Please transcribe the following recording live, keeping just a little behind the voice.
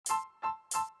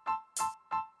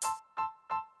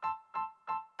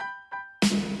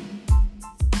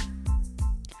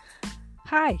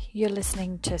Hi, you're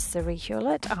listening to Siri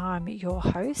Hewlett. I'm your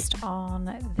host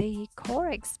on The Core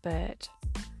Expert.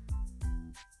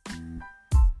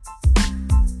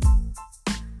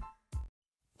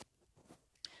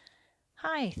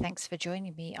 Hi, thanks for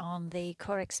joining me on the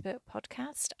Core Expert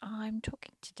podcast. I'm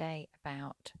talking today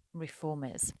about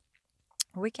reformers.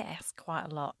 We get asked quite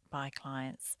a lot by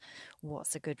clients,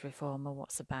 what's a good reformer,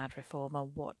 what's a bad reformer,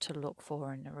 what to look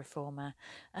for in a reformer.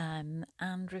 And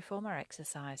reformer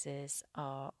exercises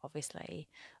are obviously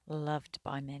loved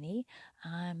by many.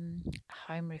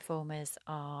 Home reformers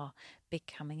are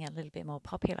becoming a little bit more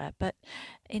popular. But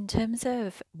in terms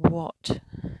of what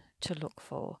to look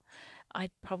for,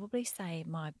 I'd probably say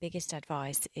my biggest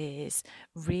advice is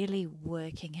really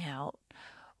working out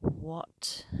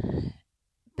what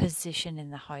position in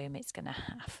the home it's going to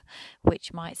have,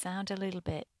 which might sound a little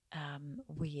bit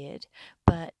weird,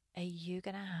 but are you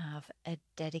going to have a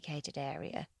dedicated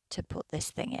area to put this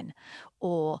thing in,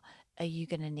 or are you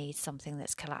going to need something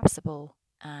that's collapsible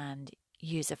and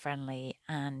user friendly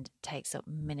and takes up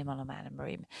minimal amount of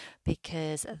room,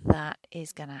 because that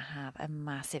is going to have a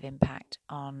massive impact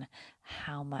on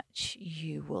how much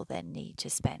you will then need to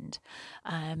spend.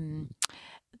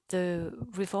 The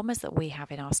reformers that we have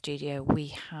in our studio, we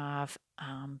have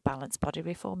balanced body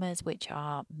reformers, which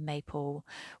are maple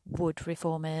wood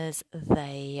reformers.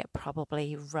 They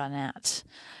probably run at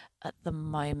the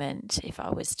moment, if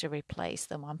I was to replace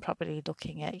them, I'm probably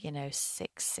looking at,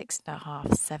 six and a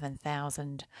half,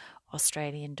 7,000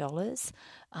 Australian dollars.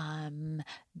 Do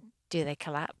they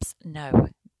collapse? No.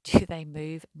 Do they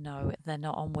move? No, they're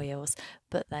not on wheels,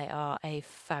 but they are a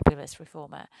fabulous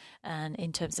reformer. And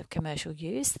in terms of commercial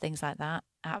use, things like that,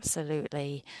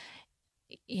 absolutely,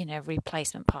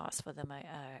 replacement parts for them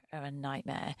are a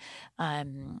nightmare.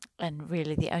 And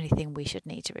really the only thing we should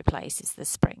need to replace is the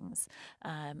springs.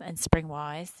 And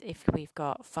spring-wise, if we've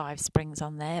got 5 springs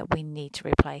on there, we need to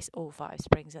replace all 5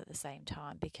 springs at the same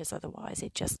time, because otherwise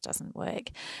it just doesn't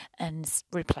work. And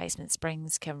replacement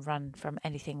springs can run from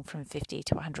anything from 50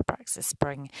 to 100 bucks a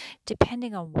spring,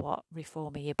 depending on what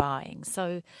reformer you're buying.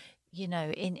 So,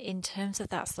 in terms of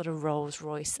that sort of Rolls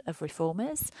Royce of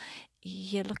reformers,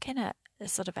 you're looking at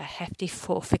sort of a hefty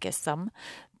 4-figure sum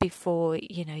before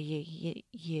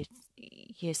you're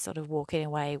sort of walking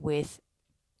away with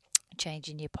change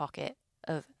in your pocket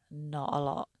of not a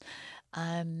lot.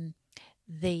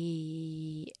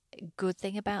 The good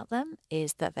thing about them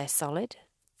is that they're solid,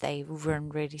 they run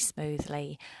really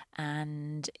smoothly,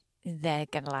 and they're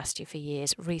going to last you for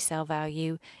years. Resale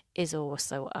value is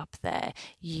also up there.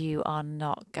 You are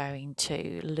not going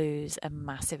to lose a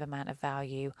massive amount of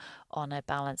value on a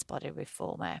balanced body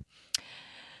reformer.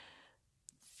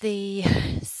 The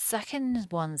second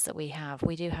ones that we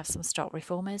do have some stock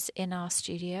reformers in our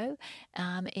studio.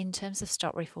 In terms of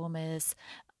stock reformers,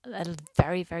 a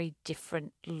very, very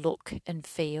different look and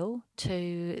feel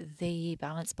to the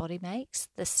balanced body makes.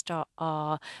 The stock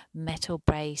are metal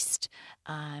based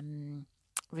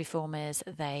reformers.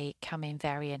 They come in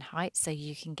varying heights, so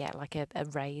you can get like a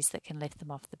raise that can lift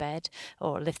them off the bed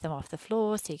or lift them off the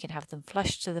floor, so you can have them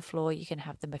flush to the floor, you can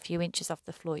have them a few inches off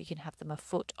the floor, you can have them a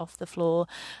foot off the floor.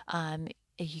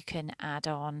 You can add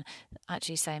on,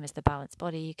 actually same as the balanced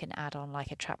body, you can add on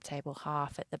like a trap table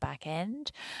half at the back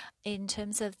end. In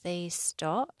terms of the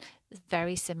stock,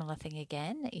 very similar thing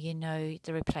again.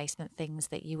 The replacement things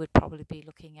that you would probably be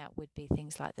looking at would be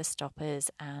things like the stoppers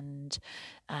and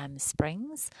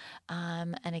springs.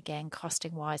 And again,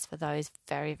 costing wise for those,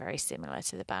 very, very similar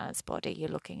to the balanced body. You're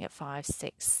looking at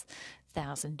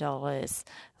 $5,000-6,000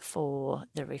 for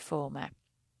the reformer.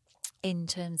 In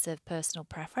terms of personal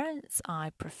preference,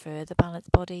 I prefer the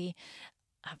balanced body.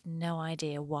 I have no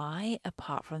idea why,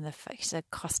 apart from the fact that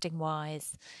costing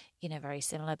wise, very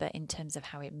similar, but in terms of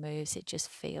how it moves, it just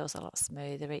feels a lot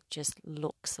smoother. It just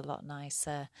looks a lot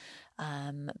nicer.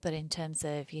 But in terms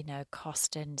of,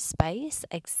 cost and space,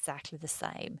 exactly the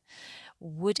same.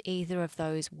 Would either of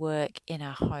those work in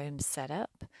a home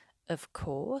setup? Of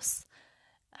course.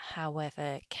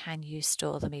 However, can you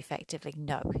store them effectively?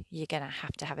 No, you're going to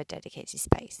have a dedicated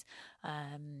space.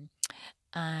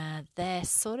 They're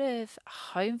sort of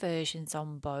home versions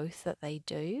on both that they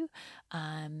do.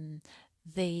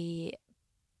 The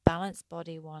balanced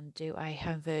body one do a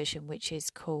home version which is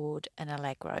called an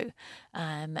Allegro,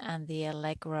 and the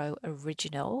Allegro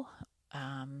original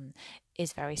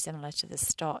is very similar to the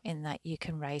Stott in that you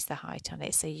can raise the height on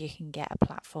it, so you can get a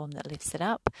platform that lifts it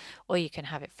up, or you can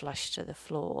have it flush to the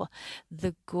floor.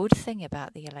 The good thing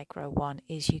about the Allegro one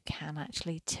is you can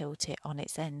actually tilt it on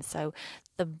its end, so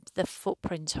the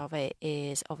footprint of it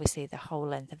is obviously the whole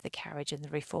length of the carriage and the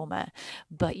reformer,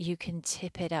 but you can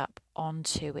tip it up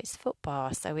onto its foot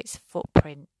bar, so its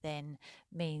footprint then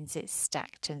means it's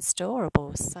stacked and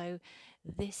storable. So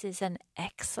this is an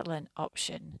excellent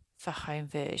option for home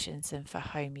versions and for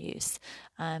home use.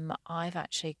 I've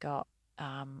actually got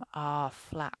our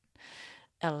flat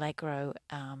Allegro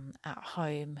at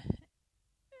home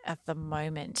at the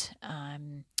moment,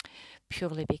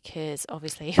 purely because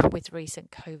obviously with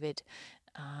recent COVID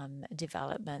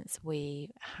developments,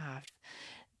 we have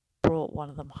brought one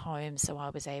of them home, so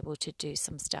I was able to do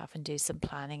some stuff and do some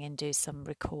planning and do some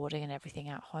recording and everything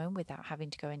at home without having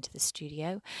to go into the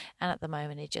studio. And at the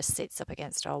moment it just sits up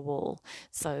against our wall,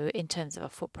 so in terms of a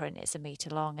footprint it's 1 meter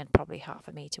long and probably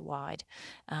 1/2 meter wide,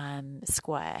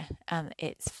 square, and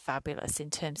it's fabulous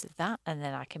in terms of that. And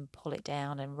then I can pull it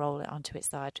down and roll it onto its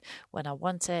side when I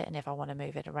want it, and if I want to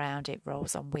move it around it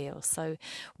rolls on wheels. So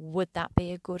would that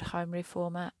be a good home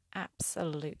reformer?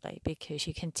 Absolutely, because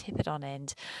you can tip it on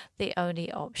end. The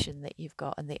only option that you've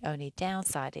got and the only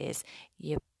downside is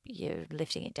you're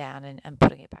lifting it down and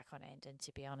putting it back on end. And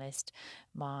to be honest,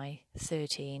 my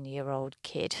 13-year-old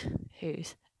kid who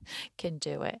can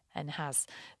do it and has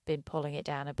been pulling it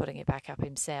down and putting it back up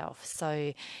himself.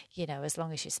 So, as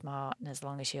long as you're smart and as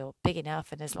long as you're big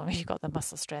enough and as long as you've got the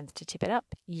muscle strength to tip it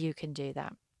up, you can do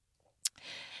that.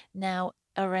 Now,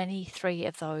 are any 3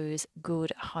 of those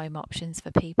good home options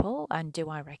for people, and do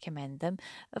I recommend them?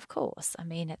 Of course. I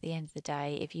mean, at the end of the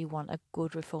day, if you want a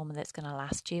good reformer that's going to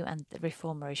last you and the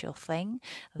reformer is your thing,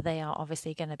 they are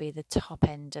obviously going to be the top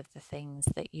end of the things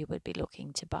that you would be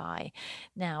looking to buy.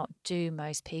 Now, do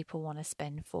most people want to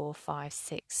spend $4,000,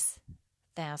 $5,000,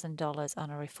 $6,000 on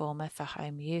a reformer for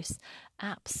home use?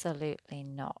 Absolutely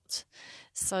not.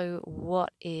 So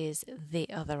what is the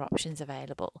other options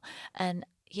available? And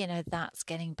that's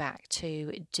getting back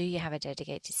to, do you have a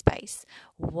dedicated space?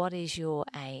 What is your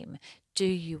aim? Do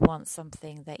you want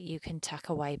something that you can tuck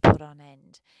away, put on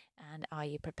end? And are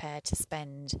you prepared to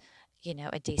spend,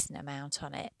 a decent amount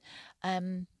on it?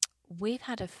 We've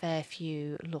had a fair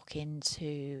few look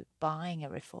into buying a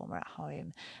reformer at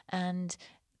home, and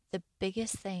the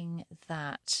biggest thing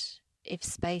that, if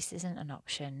space isn't an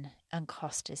option and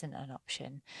cost isn't an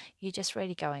option, you're just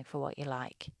really going for what you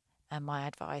like. And my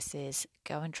advice is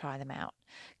go and try them out.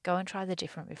 Go and try the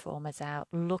different reformers out.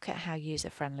 Look at how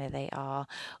user-friendly they are.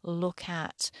 Look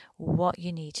at what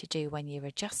you need to do when you're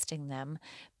adjusting them,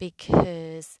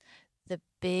 because the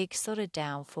big sort of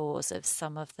downfalls of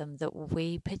some of them that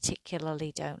we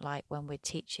particularly don't like when we're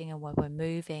teaching and when we're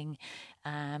moving,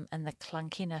 and the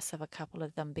clunkiness of a couple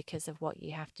of them because of what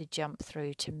you have to jump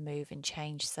through to move and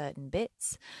change certain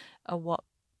bits, are what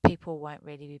people won't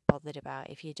really be bothered about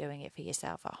if you're doing it for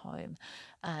yourself at home.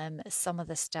 Some of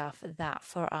the stuff that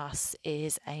for us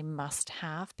is a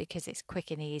must-have because it's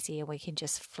quick and easy, and we can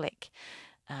just flick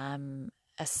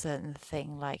a certain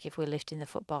thing, like if we're lifting the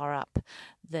foot bar up,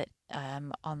 that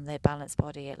on the balance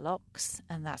body it locks,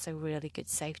 and that's a really good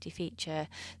safety feature.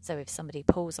 So if somebody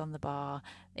pulls on the bar,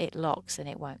 it locks and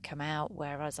it won't come out,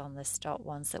 whereas on the Stott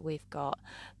ones that we've got,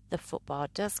 the foot bar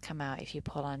does come out if you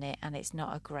pull on it, and it's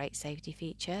not a great safety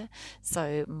feature.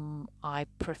 So I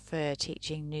prefer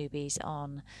teaching newbies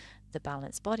on the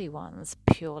balance body ones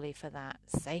purely for that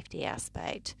safety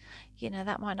aspect.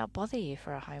 That might not bother you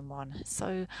for a home one.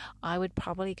 So I would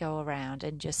probably go around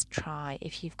and just try,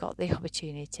 if you've got the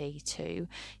opportunity to,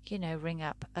 ring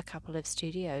up a couple of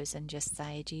studios and just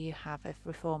say, do you have a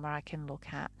reformer I can look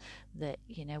at? That,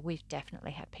 we've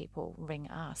definitely had people ring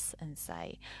us and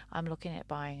say, I'm looking at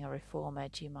buying a reformer.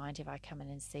 Do you mind if I come in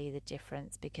and see the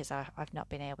difference? Because I've not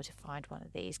been able to find one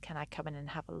of these. Can I come in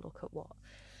and have a look at what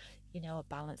a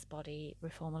balanced body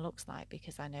reformer looks like,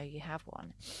 because I know you have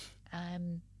one.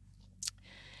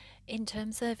 In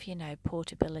terms of,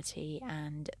 portability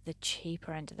and the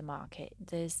cheaper end of the market,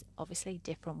 there's obviously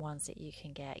different ones that you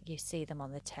can get. You see them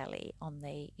on the telly, on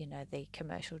the, the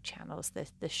commercial channels,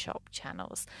 the shop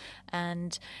channels,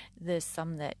 and there's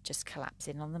some that just collapse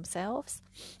in on themselves.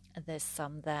 There's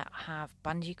some that have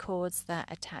bungee cords that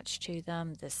attach to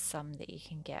them. There's some that you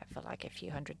can get for like a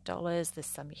few $100s. There's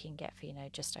some you can get for,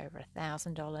 just over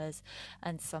 $1,000,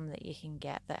 and some that you can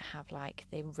get that have like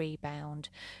the rebound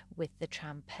with the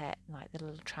trampette, like the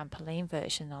little trampoline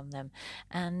version on them.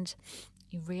 And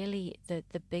really the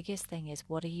biggest thing is,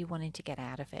 what are you wanting to get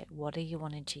out of it? What are you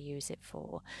wanting to use it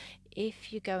for?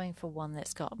 If you're going for one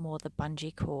that's got more the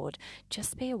bungee cord,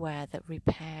 just be aware that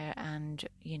repair and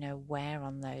wear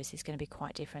on those is going to be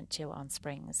quite different to on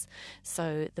springs.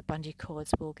 So the bungee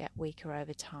cords will get weaker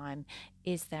over time.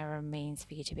 Is there a means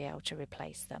for you to be able to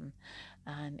replace them?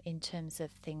 In terms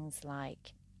of things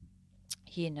like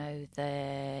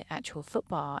the actual foot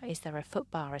bar, is there a foot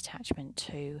bar attachment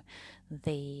to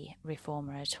the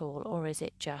reformer at all, or is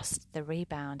it just the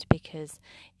rebound? Because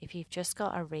if you've just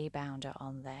got a rebounder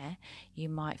on there, you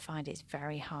might find it's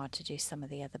very hard to do some of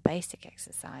the other basic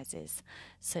exercises,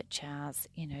 such as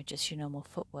just your normal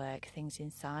footwork, things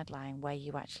in side lying, where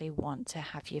you actually want to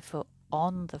have your foot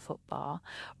on the foot bar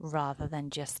rather than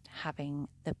just having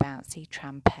the bouncy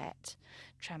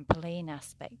trampoline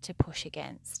aspect to push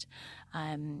against.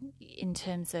 In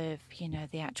terms of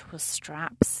the actual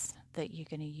straps that you're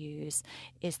going to use,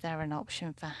 is there an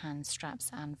option for hand straps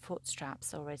and foot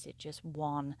straps, or is it just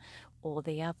one or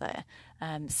the other?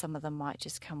 Some of them might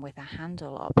just come with a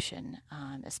handle option,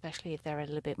 especially if they're a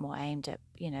little bit more aimed at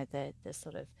the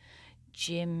sort of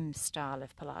gym style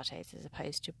of Pilates as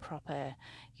opposed to proper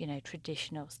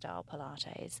traditional style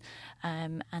Pilates,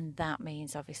 and that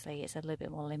means obviously it's a little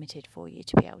bit more limited for you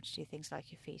to be able to do things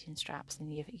like your feet in straps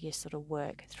and you sort of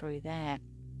work through there.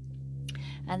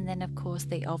 And then of course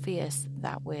the obvious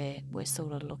that we're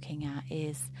sort of looking at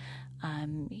is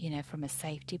from a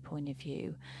safety point of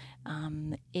view,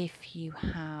 if you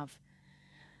have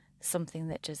something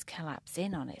that just collapses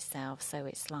in on itself, so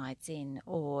it slides in,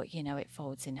 or it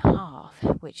folds in half,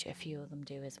 which a few of them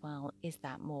do as well, is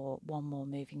that one more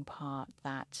moving part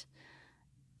that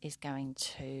is going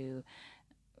to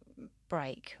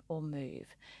break or move.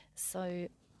 So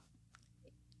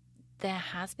there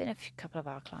has been a couple of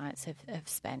our clients have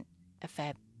spent a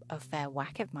fair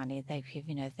whack of money.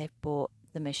 They've bought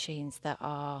the machines that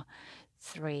are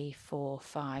 $3,000, $4,000,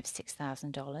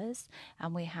 $5,000, $6,000,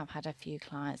 and we have had a few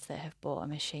clients that have bought a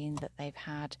machine that they've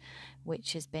had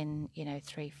which has been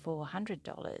 $300,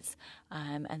 $400,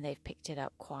 and they've picked it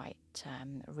up quite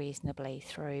reasonably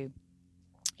through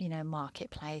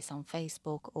Marketplace on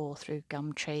Facebook or through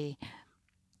Gumtree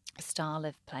style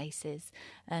of places.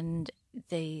 And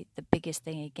the biggest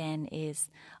thing again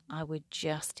is, I would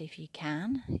just, if you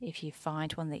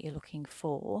find one that you're looking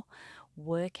for,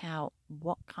 work out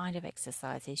what kind of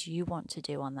exercises you want to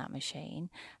do on that machine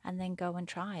and then go and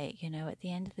try it. At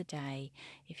the end of the day,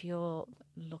 if you're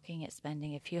looking at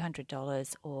spending a few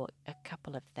 $100s or a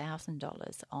couple of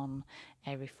 $1,000s on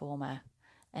a reformer,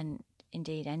 and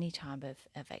indeed any type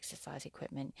of exercise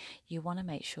equipment, you want to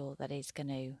make sure that it's going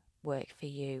to work for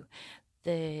you.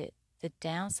 The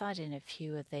downside in a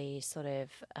few of the sort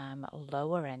of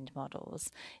lower end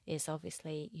models is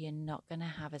obviously you're not going to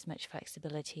have as much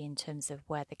flexibility in terms of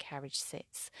where the carriage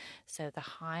sits. So the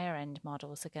higher end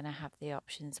models are going to have the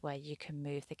options where you can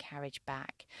move the carriage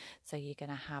back. So you're going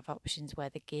to have options where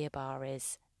the gear bar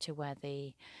is to where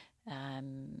the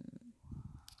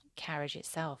carriage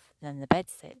itself then the bed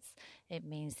sits. It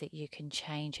means that you can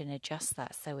change and adjust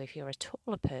that. So if you're a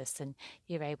taller person,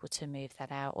 you're able to move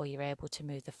that out, or you're able to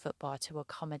move the foot bar to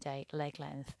accommodate leg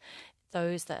length.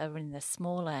 Those that are in the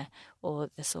smaller or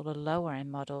the sort of lower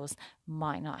end models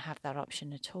might not have that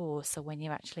option at all. So when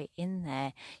you're actually in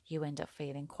there, you end up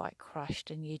feeling quite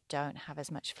crushed and you don't have as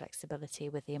much flexibility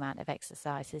with the amount of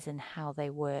exercises and how they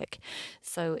work.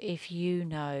 So if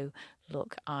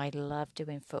look, I love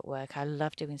doing footwork, I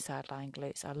love doing side-lying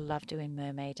glutes, I love doing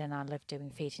mermaid, and I love doing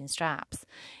feet in straps,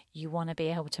 you want to be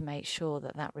able to make sure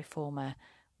that reformer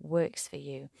works for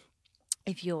you.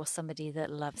 If you're somebody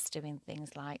that loves doing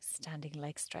things like standing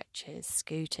leg stretches,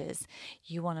 scooters,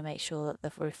 you want to make sure that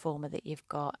the reformer that you've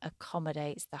got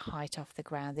accommodates the height off the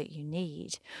ground that you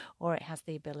need, or it has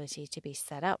the ability to be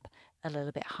set up a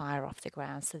little bit higher off the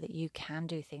ground so that you can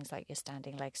do things like your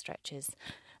standing leg stretches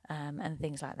and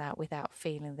things like that without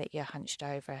feeling that you're hunched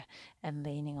over and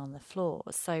leaning on the floor.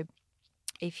 So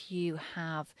if you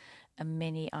have a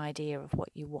mini idea of what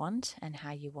you want and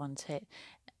how you want it,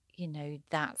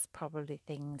 that's probably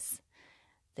things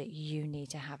that you need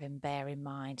to have and bear in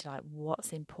mind, like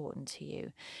what's important to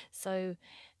you. So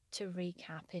to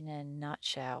recap in a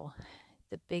nutshell,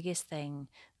 the biggest thing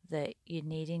that you're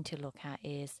needing to look at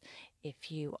is, if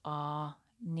you are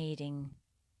needing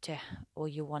to, or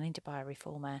you're wanting to buy a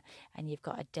reformer and you've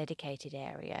got a dedicated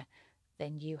area,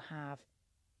 then you have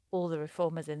all the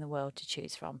reformers in the world to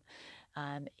choose from.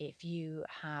 If you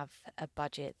have a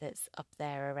budget that's up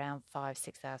there around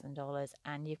 $5,000, $6,000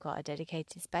 and you've got a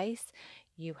dedicated space,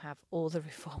 you have all the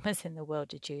reformers in the world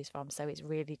to choose from. So it's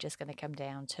really just going to come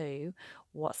down to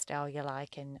what style you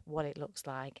like and what it looks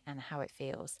like and how it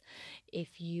feels.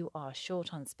 If you are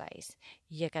short on space,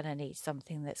 you're going to need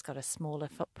something that's got a smaller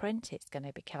footprint. It's going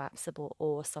to be collapsible,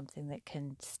 or something that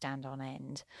can stand on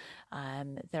end.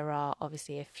 There are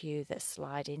obviously a few that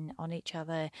slide in on each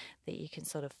other that you can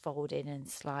sort of fold in and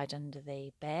slide under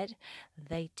the bed.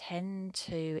 They tend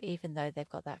to, even though they've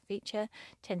got that feature,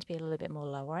 tend to be a little bit more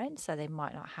lower end, so they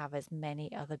might not have as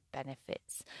many other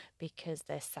benefits because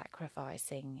they're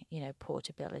sacrificing,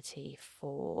 portability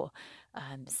for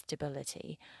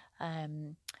stability.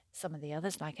 Some of the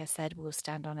others, like I said, will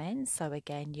stand on end. So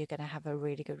again, you're going to have a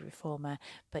really good reformer,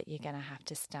 but you're going to have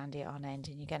to stand it on end,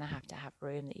 and you're going to have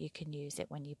room that you can use it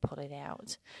when you pull it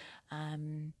out.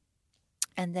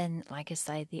 And then, like I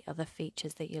say, the other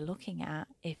features that you're looking at,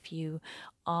 if you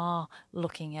are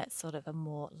looking at sort of a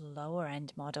more lower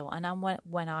end model, and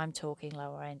when I'm talking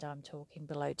lower end, I'm talking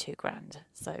below $2,000.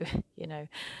 So,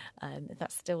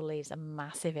 that still leaves a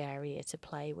massive area to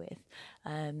play with.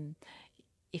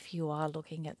 If you are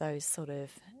looking at those sort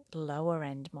of lower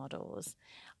end models,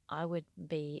 I would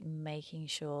be making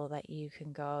sure that you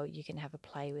can have a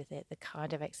play with it. The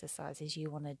kind of exercises you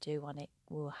want to do on it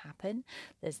will happen.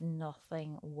 There's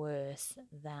nothing worse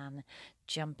than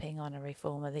jumping on a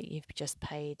reformer that you've just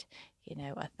paid,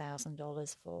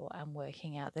 $1,000 for, and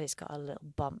working out that it's got a little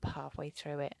bump halfway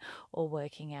through it, or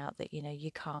working out that,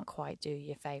 you can't quite do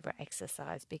your favorite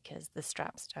exercise because the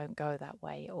straps don't go that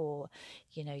way, or,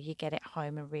 you get it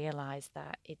home and realize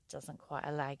that it doesn't quite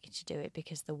allow you to do it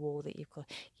because the wall that you've got,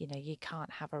 you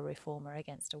can't have a reformer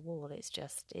against a wall. It's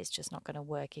just not going to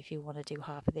work if you want to do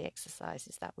half of the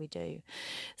exercises that we do.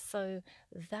 So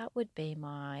that would be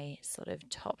my sort of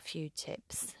top few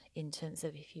tips in terms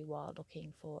of if you are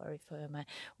looking for a reformer.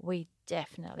 We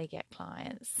definitely get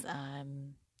clients,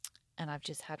 and I've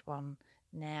just had one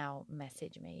now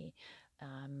message me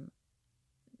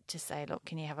to say, look,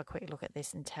 can you have a quick look at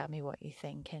this and tell me what you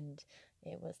think? And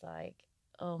it was like,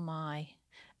 oh my,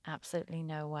 absolutely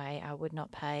no way. I would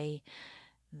not pay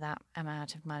that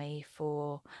amount of money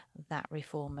for that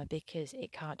reformer because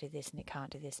it can't do this and it can't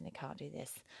do this and it can't do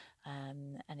this,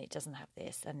 and it doesn't have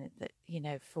this, and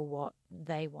for what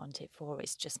they want it for,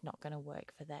 it's just not going to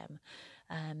work for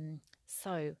them.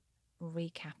 So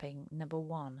recapping, number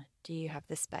one, do you have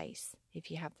the space? If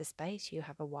you have the space, you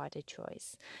have a wider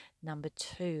choice. Number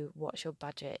two, what's your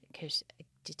budget? Because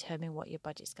determine what your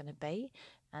budget's going to be,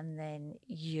 and then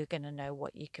you're going to know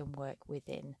what you can work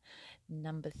within.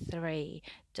 Number three,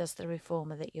 does the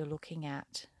reformer that you're looking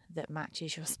at that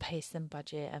matches your space and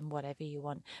budget and whatever you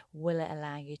want, will it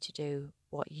allow you to do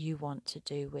what you want to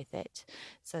do with it,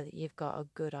 so that you've got a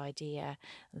good idea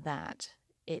that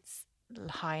it's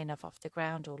high enough off the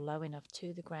ground or low enough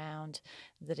to the ground,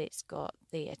 that it's got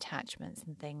the attachments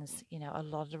and things. A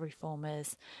lot of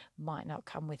reformers might not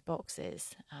come with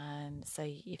boxes, so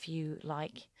if you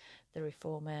like the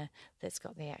reformer that's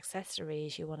got the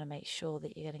accessories, you want to make sure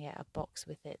that you're going to get a box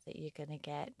with it, that you're going to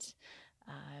get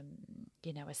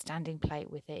a standing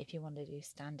plate with it if you want to do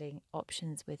standing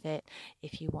options with it,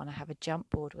 if you want to have a jump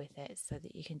board with it so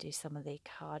that you can do some of the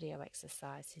cardio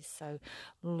exercises. So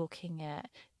looking at,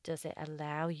 does it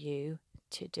allow you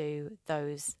to do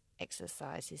those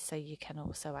exercises, so you can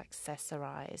also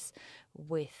accessorize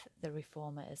with the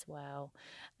reformer as well.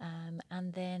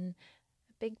 And then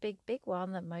a big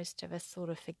one that most of us sort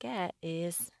of forget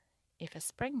is, if a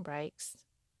spring breaks,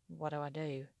 what do I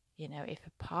do? If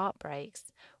a part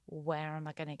breaks, where am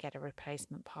I going to get a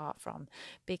replacement part from?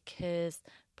 Because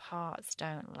parts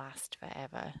don't last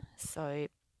forever. So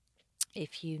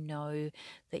if you know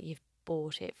that you've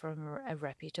bought it from a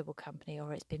reputable company,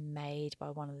 or it's been made by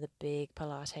one of the big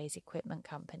Pilates equipment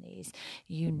companies,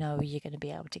 you're going to be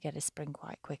able to get a spring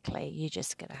quite quickly. You're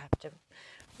just going to have to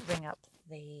ring up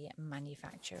the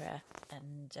manufacturer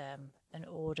and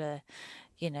order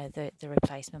the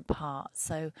replacement part.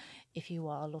 So if you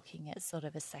are looking at sort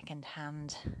of a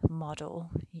second-hand model,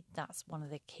 that's one of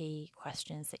the key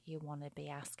questions that you want to be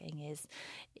asking, is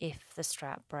if the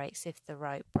strap breaks, if the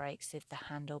rope breaks, if the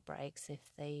handle breaks, if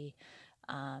the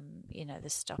the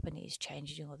stopper needs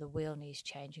changing, or the wheel needs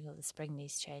changing, or the spring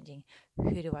needs changing,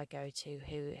 who do I go to?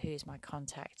 Who's my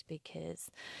contact?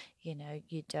 Because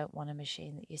you don't want a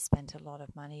machine that you spent a lot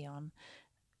of money on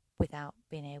without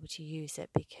being able to use it,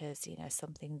 because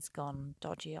something's gone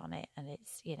dodgy on it, and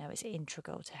it's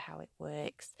integral to how it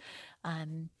works.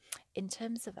 In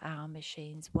terms of our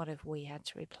machines, what have we had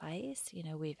to replace?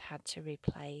 We've had to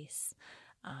replace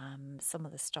some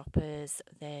of the stoppers.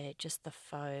 They're just the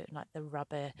foam, like the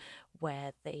rubber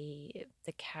where the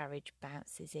carriage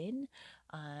bounces in.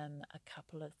 A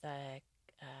couple of the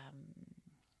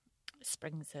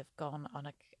springs have gone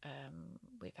on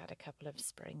we've had a couple of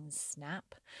springs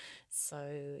snap,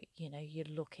 so you're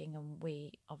looking, and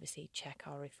we obviously check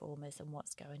our reformers and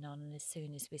what's going on, and as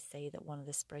soon as we see that one of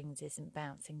the springs isn't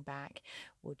bouncing back,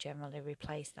 we'll generally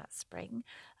replace that spring.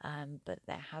 But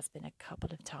there has been a couple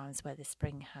of times where the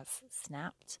spring has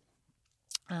snapped.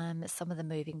 Some of the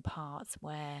moving parts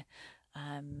where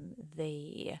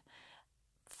the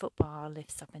footbar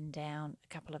lifts up and down, a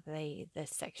couple of the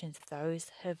sections of those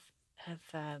have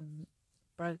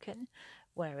broken,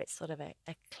 where it's sort of a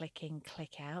click in,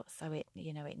 click out, so it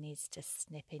needs to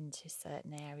snip into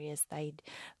certain areas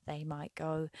they might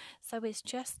go. So it's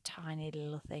just tiny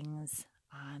little things.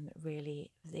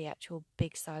 Really, the actual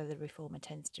big side of the reformer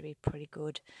tends to be pretty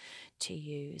good to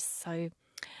use. So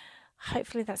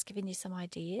hopefully that's given you some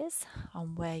ideas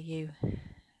on where you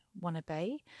want to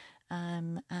be.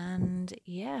 And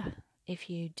yeah, if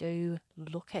you do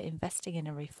look at investing in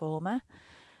a reformer,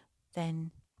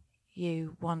 then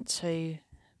you want to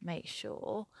make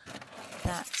sure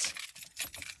that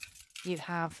you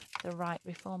have the right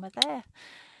reformer there.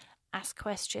 Ask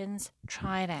questions,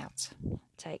 try it out.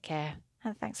 Take care,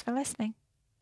 and thanks for listening.